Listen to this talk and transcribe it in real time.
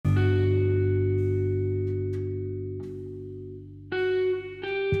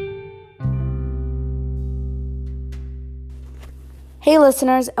Hey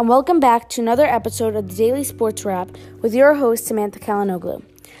listeners, and welcome back to another episode of the Daily Sports Wrap with your host, Samantha Kalinoglu.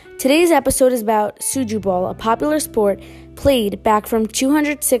 Today's episode is about Suju Ball, a popular sport played back from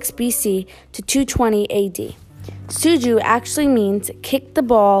 206 BC to 220 AD. Suju actually means kick the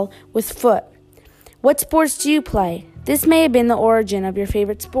ball with foot. What sports do you play? This may have been the origin of your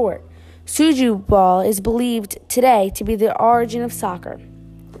favorite sport. Suju Ball is believed today to be the origin of soccer.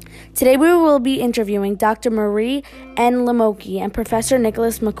 Today we will be interviewing Dr. Marie N. Lamoki and Professor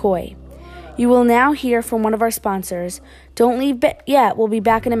Nicholas McCoy. You will now hear from one of our sponsors. Don't leave yet, we'll be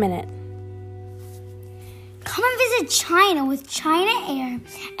back in a minute. Come and visit China with China Air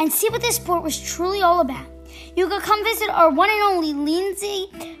and see what this sport was truly all about. You could come visit our one and only Lindsay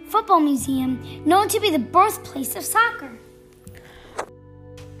Football Museum, known to be the birthplace of soccer.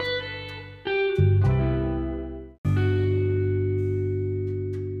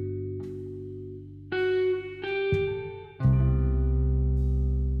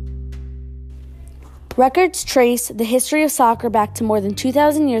 Records trace the history of soccer back to more than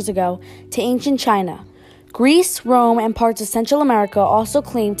 2,000 years ago to ancient China. Greece, Rome, and parts of Central America also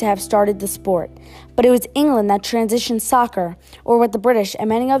claim to have started the sport, but it was England that transitioned soccer, or what the British and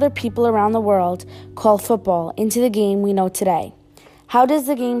many other people around the world call football, into the game we know today. How does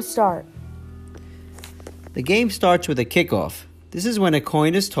the game start? The game starts with a kickoff. This is when a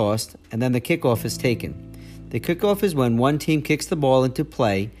coin is tossed and then the kickoff is taken. The kickoff is when one team kicks the ball into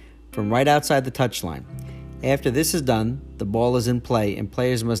play from right outside the touchline. After this is done, the ball is in play and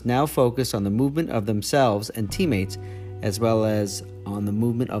players must now focus on the movement of themselves and teammates as well as on the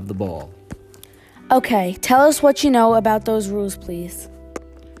movement of the ball. Okay, tell us what you know about those rules, please.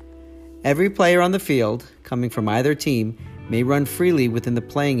 Every player on the field, coming from either team, may run freely within the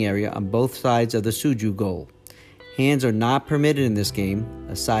playing area on both sides of the Suju goal. Hands are not permitted in this game,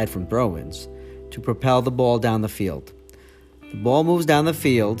 aside from throw-ins, to propel the ball down the field. The ball moves down the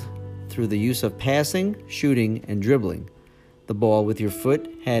field through the use of passing, shooting, and dribbling the ball with your foot,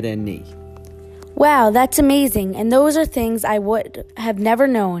 head, and knee. Wow, that's amazing, and those are things I would have never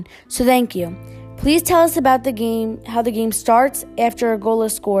known, so thank you. Please tell us about the game, how the game starts after a goal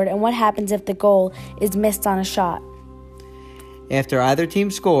is scored, and what happens if the goal is missed on a shot. After either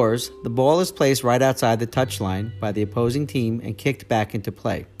team scores, the ball is placed right outside the touchline by the opposing team and kicked back into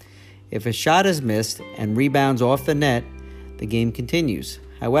play. If a shot is missed and rebounds off the net, the game continues.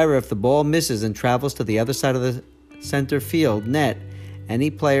 However, if the ball misses and travels to the other side of the center field net, any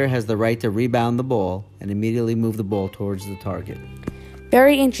player has the right to rebound the ball and immediately move the ball towards the target.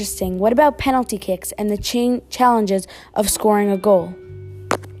 Very interesting. What about penalty kicks and the challenges of scoring a goal?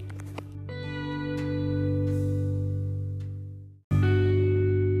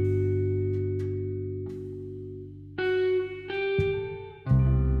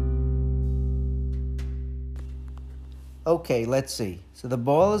 Okay, let's see. So the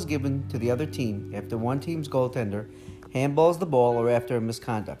ball is given to the other team after one team's goaltender handballs the ball or after a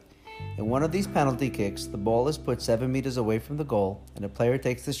misconduct. In one of these penalty kicks, the ball is put 7 meters away from the goal and a player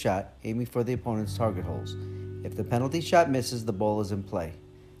takes the shot, aiming for the opponent's target holes. If the penalty shot misses, the ball is in play.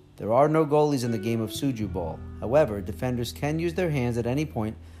 There are no goalies in the game of Suju Ball. However, defenders can use their hands at any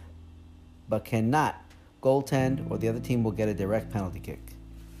point, but cannot goaltend, or the other team will get a direct penalty kick.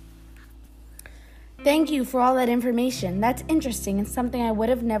 Thank you for all that information. That's interesting and something I would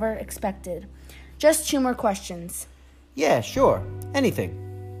have never expected. Just 2 more questions. Yeah, sure. Anything.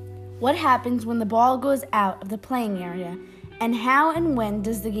 What happens when the ball goes out of the playing area, and how and when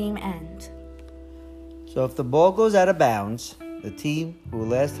does the game end? So if the ball goes out of bounds, the team who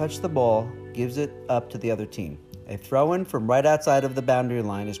last touched the ball gives it up to the other team. A throw-in from right outside of the boundary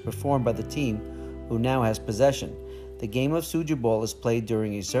line is performed by the team who now has possession. The game of Suju Ball is played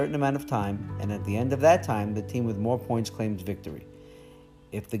during a certain amount of time, and at the end of that time, the team with more points claims victory.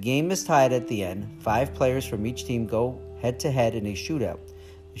 If the game is tied at the end, 5 players from each team go head-to-head in a shootout.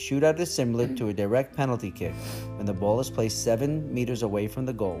 The shootout is similar to a direct penalty kick. When the ball is placed 7 meters away from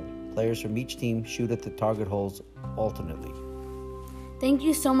the goal, players from each team shoot at the target holes alternately. Thank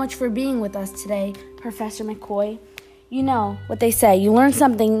you so much for being with us today, Professor McCoy. You know what they say, you learn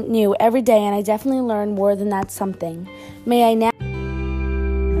something new every day, and I definitely learned more than that something. May I now...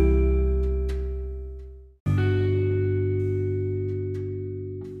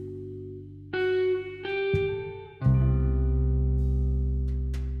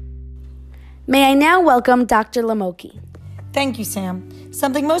 May I now welcome Dr. Lamoki. Thank you, Sam.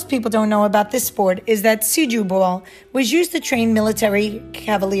 Something most people don't know about this sport is that Suju Ball was used to train military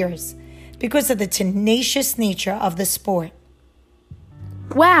cavaliers because of the tenacious nature of the sport.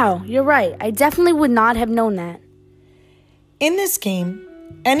 Wow, you're right. I definitely would not have known that. In this game,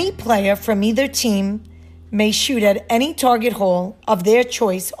 any player from either team may shoot at any target hole of their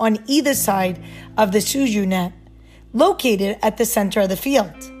choice on either side of the Suju net, located at the center of the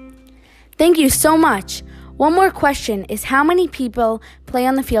field. Thank you so much. One more question is how many people play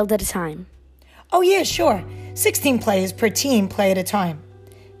on the field at a time? Oh yeah, sure. 16 players per team play at a time.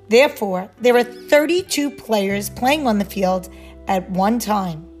 Therefore, there are 32 players playing on the field at one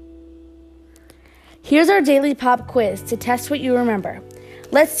time. Here's our daily pop quiz to test what you remember.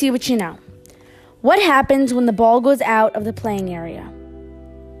 Let's see what you know. What happens when the ball goes out of the playing area?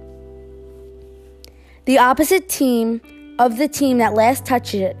 The opposite team of the team that last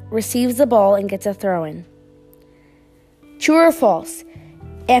touches it receives the ball and gets a throw-in. True or false?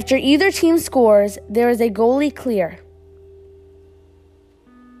 After either team scores, there is a goalie clear.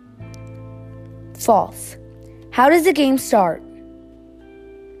 False. How does the game start?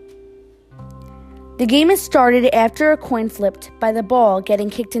 The game is started after a coin flipped by the ball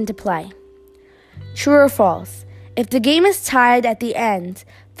getting kicked into play. True or false? If the game is tied at the end,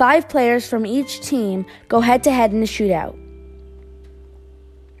 5 players from each team go head-to-head in a shootout.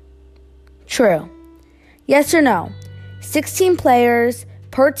 True. Yes or no? 16 players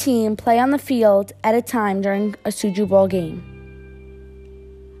per team play on the field at a time during a Suju Ball game.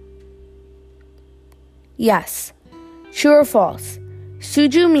 Yes. True or false?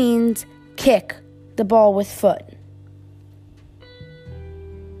 Suju means kick the ball with foot.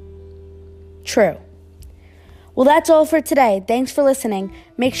 True. Well, that's all for today. Thanks for listening.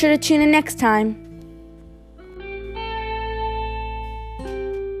 Make sure to tune in next time.